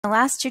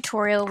last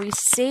tutorial, we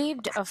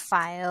saved a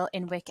file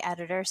in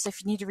WickEditor, so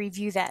if you need to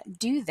review that,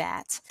 do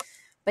that.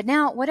 But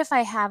now, what if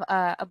I have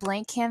a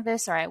blank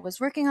canvas, or I was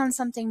working on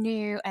something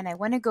new and I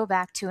want to go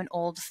back to an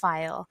old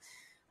file?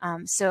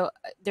 So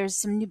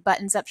there's some new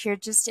buttons up here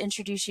just to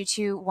introduce you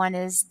to. One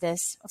is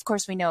this. Of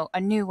course, we know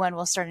a new one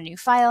will start a new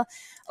file.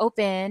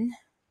 Open.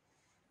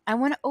 I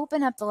want to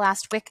open up the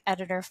last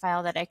WickEditor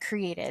file that I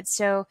created.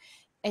 So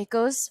it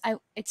goes,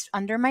 it's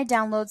under my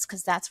downloads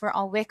because that's where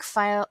all Wick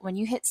file, when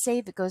you hit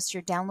save, it goes to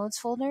your downloads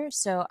folder.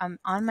 So I'm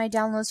on my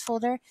downloads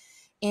folder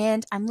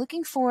and I'm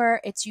looking for,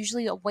 it's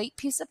usually a white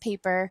piece of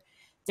paper.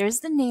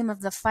 There's the name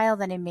of the file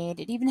that I made.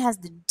 It even has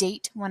the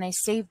date when I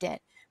saved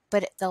it.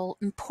 But the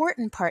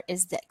important part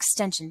is the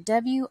extension,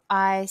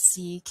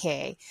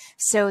 WICK.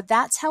 So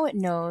that's how it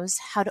knows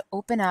how to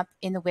open up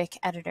in the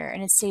WickEditor.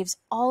 And it saves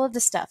all of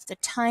the stuff, the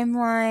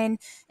timeline,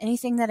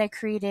 anything that I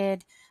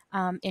created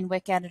in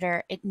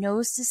WickEditor. It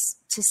knows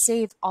to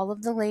save all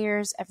of the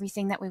layers,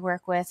 everything that we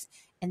work with,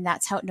 and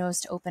that's how it knows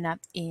to open up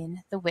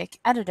in the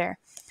WickEditor.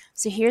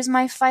 So here's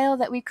my file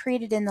that we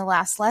created in the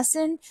last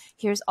lesson.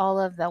 Here's all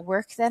of the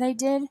work that I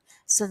did.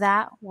 So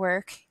that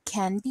work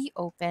can be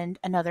opened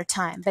another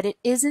time, but it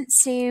isn't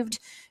saved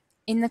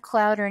in the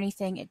cloud or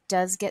anything. It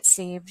does get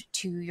saved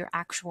to your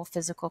actual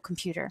physical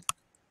computer.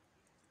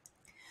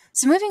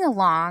 So moving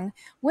along,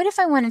 what if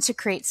I wanted to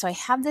create, so I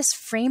have this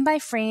frame by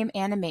frame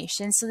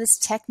animation, so this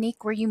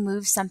technique where you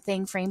move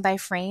something frame by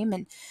frame,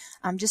 and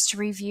just to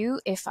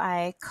review, if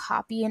I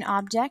copy an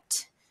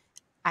object,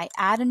 I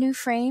add a new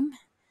frame,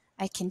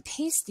 I can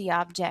paste the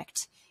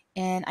object,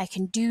 and I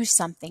can do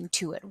something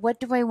to it. What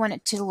do I want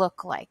it to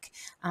look like?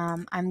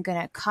 I'm going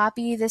to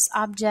copy this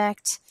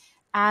object,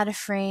 add a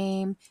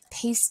frame,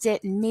 paste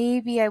it, and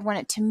maybe I want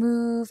it to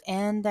move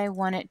and I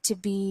want it to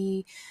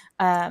be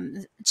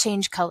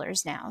change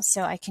colors now.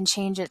 So I can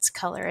change its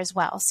color as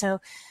well.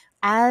 So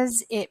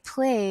as it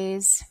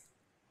plays,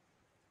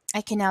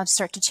 I can now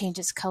start to change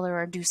its color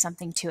or do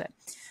something to it.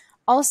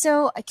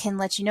 Also, I can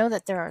let you know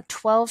that there are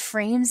 12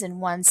 frames in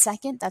 1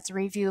 second. That's a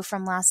review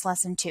from last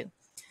lesson too.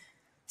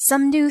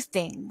 Some new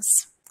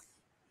things.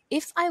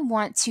 If I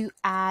want to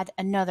add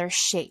another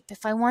shape,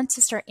 if I want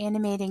to start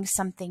animating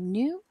something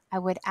new, I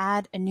would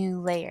add a new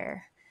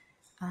layer.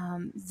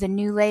 The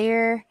new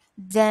layer,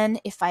 then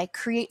if I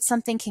create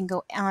something, can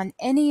go on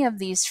any of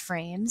these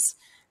frames.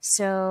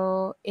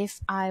 So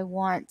if I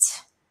want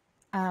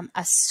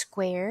a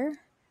square,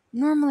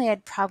 normally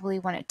I'd probably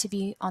want it to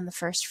be on the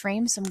first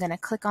frame. So I'm going to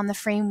click on the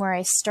frame where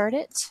I start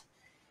it.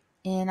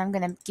 And I'm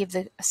going to give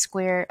the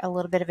square a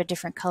little bit of a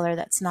different color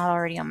that's not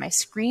already on my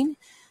screen.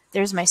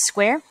 There's my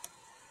square.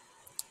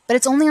 But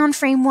it's only on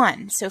frame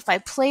 1. So if I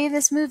play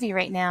this movie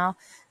right now,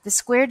 the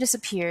square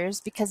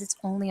disappears because it's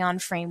only on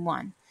frame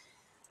 1.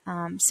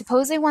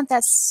 Suppose I want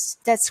that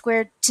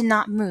square to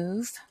not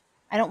move.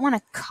 I don't want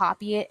to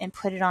copy it and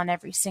put it on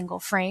every single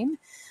frame.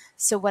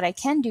 So what I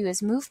can do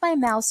is move my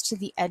mouse to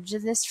the edge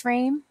of this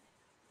frame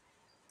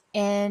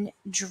and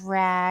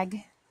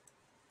drag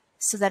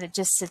so that it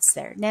just sits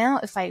there. Now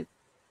if I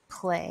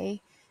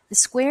play, the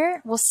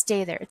square will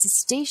stay there. It's a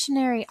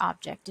stationary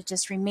object. It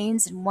just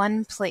remains in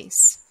one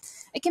place.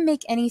 I can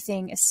make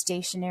anything a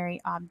stationary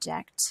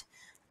object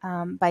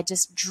by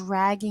just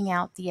dragging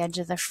out the edge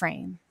of the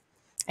frame.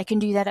 I can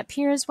do that up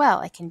here as well.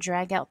 I can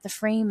drag out the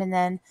frame and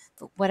then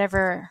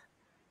whatever,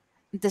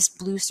 this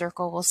blue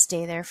circle will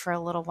stay there for a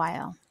little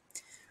while.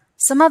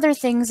 Some other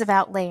things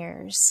about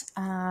layers.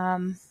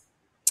 I'm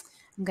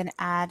going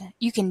to add,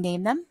 you can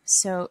name them.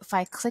 So if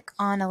I click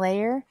on a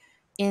layer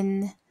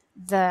in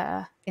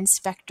the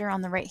inspector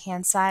on the right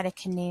hand side, I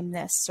can name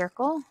this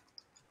circle.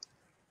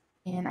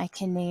 And I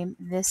can name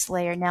this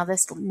layer. Now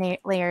this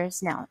layer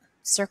is now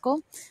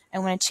circle. I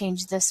want to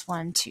change this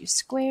one to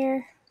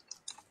square.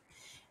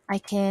 I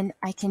can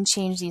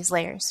change these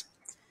layers.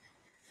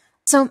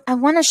 So I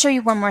want to show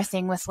you one more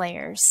thing with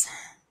layers.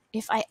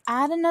 If I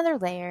add another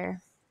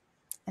layer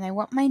and I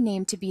want my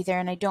name to be there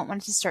and I don't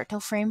want it to start till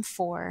frame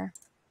 4,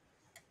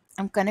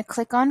 I'm going to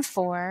click on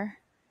 4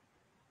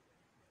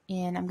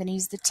 and I'm going to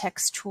use the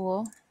text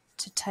tool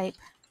to type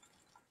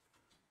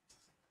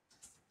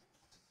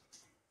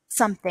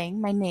something,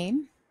 my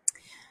name.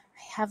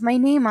 I have my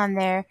name on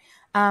there.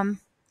 I'm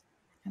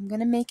going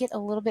to make it a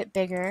little bit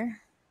bigger.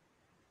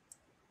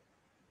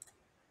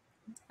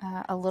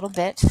 A little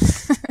bit.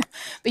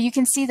 But you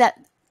can see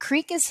that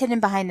creek is hidden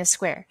behind the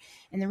square.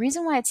 And the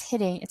reason why it's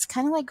hidden, it's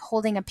kind of like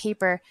holding a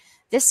paper.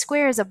 This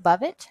square is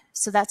above it,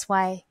 so that's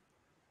why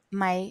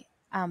my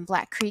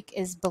Black Creek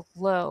is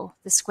below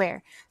the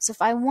square. So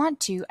if I want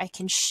to, I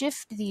can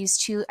shift these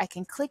two, I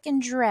can click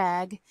and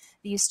drag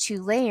these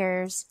two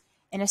layers,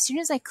 and as soon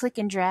as I click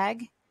and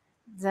drag,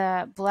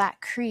 the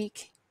Black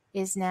Creek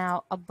is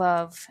now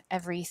above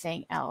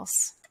everything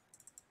else.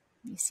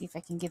 Let me see if I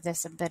can give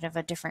this a bit of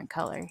a different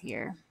color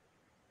here.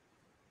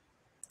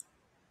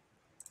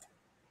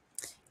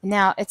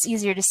 Now it's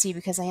easier to see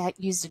because I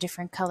used a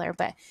different color,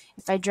 but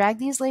if I drag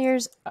these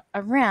layers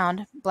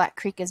around, Black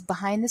Creek is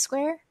behind the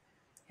square.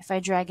 If I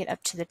drag it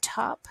up to the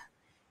top,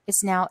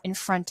 it's now in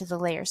front of the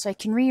layer. So I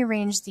can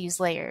rearrange these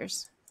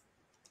layers.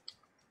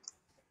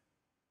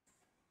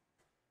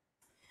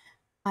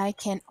 I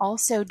can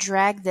also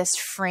drag this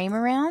frame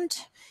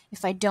around.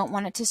 If I don't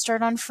want it to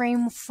start on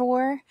frame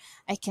 4,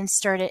 I can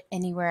start it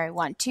anywhere I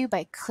want to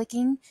by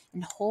clicking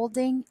and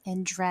holding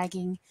and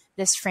dragging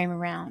this frame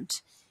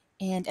around.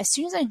 And as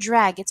soon as I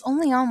drag, it's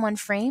only on one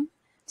frame,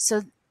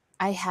 so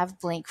I have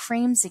blank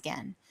frames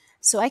again.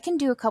 So I can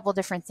do a couple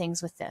different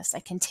things with this. I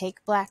can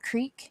take Black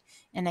Creek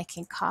and I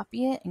can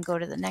copy it and go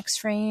to the next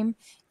frame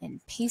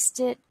and paste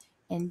it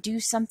and do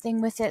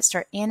something with it,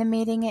 start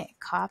animating it,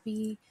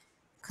 copy,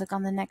 click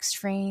on the next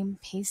frame,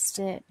 paste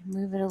it,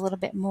 move it a little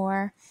bit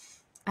more,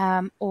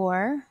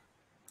 or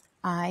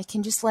I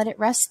can just let it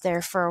rest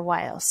there for a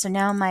while. So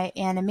now my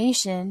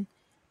animation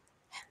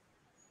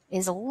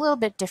is a little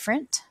bit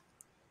different.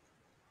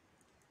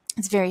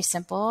 It's very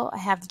simple. I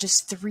have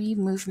just 3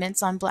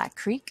 movements on Black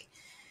Creek,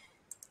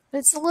 but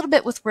it's a little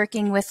bit with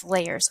working with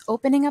layers.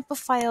 Opening up a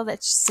file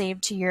that's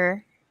saved to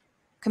your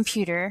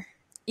computer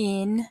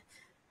in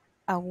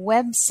a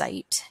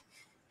website.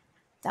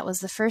 That was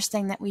the first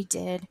thing that we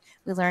did.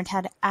 We learned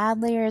how to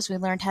add layers. We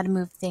learned how to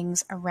move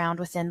things around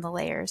within the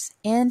layers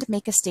and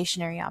make a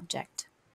stationary object.